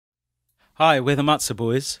Hi, we're the Matzoh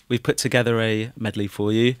Boys. We've put together a medley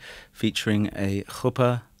for you featuring a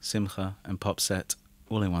Chuppah, Simcha and pop set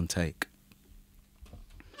all in one take.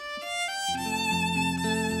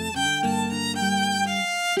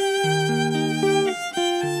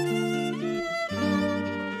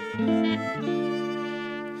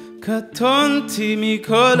 קטונתי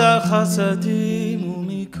מכל החסדים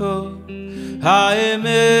ומכל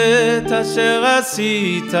האמת אשר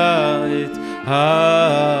עשית את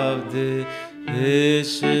עבדי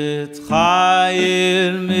אשת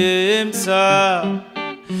חיל ממצא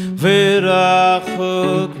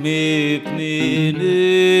ורחוק מפני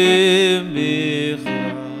נמיכה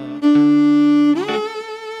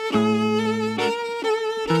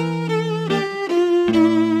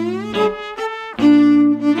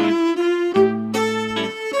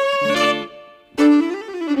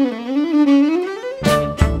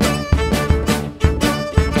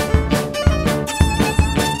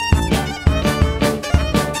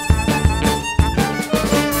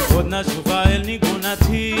נשובה אל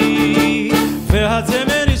ניגונתי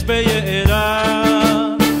והזמר יש ביערה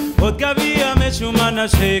עוד גביע משומן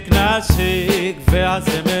נשק נשק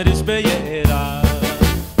והזמר יש ביערה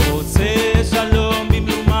עושה שלום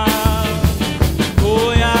במלומה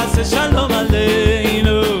הוא יעשה שלום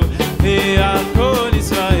עלינו ועל כל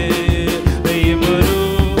ישראל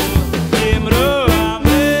ויאמרו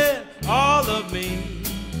amen all of me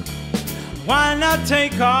why not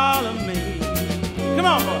take all of me come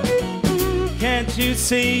on boy Can't you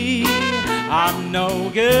see I'm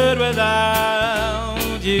no good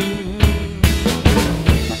without you?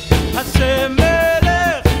 Hashem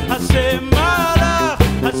Melech, Hashem Malach,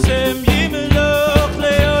 Hashem Yimelech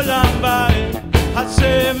Leolam Vaed.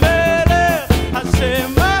 Hashem Melech, Hashem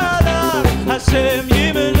Malach, Hashem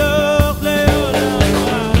Yimelech Leolam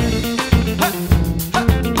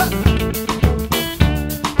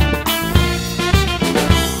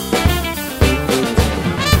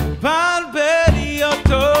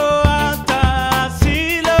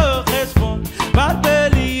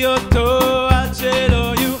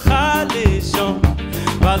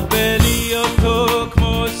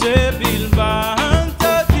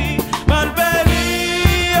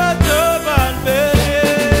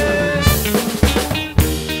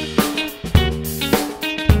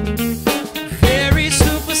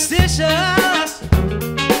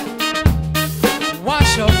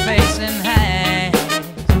Wash your face and hands.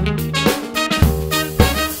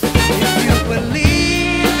 If you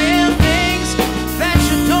believe in things that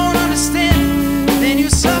you don't understand, then you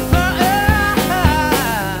suffer.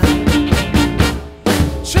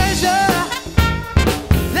 Treasure,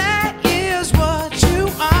 that is what you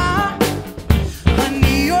are.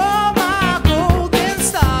 Honey, you're my golden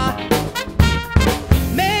star.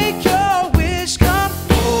 Make your wish come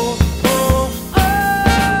true.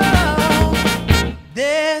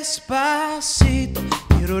 Despacito,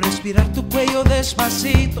 quiero respirar tu cuello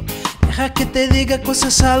despacito. Deja que te diga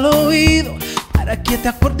cosas al oído para que te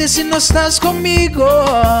acuerdes si no estás conmigo.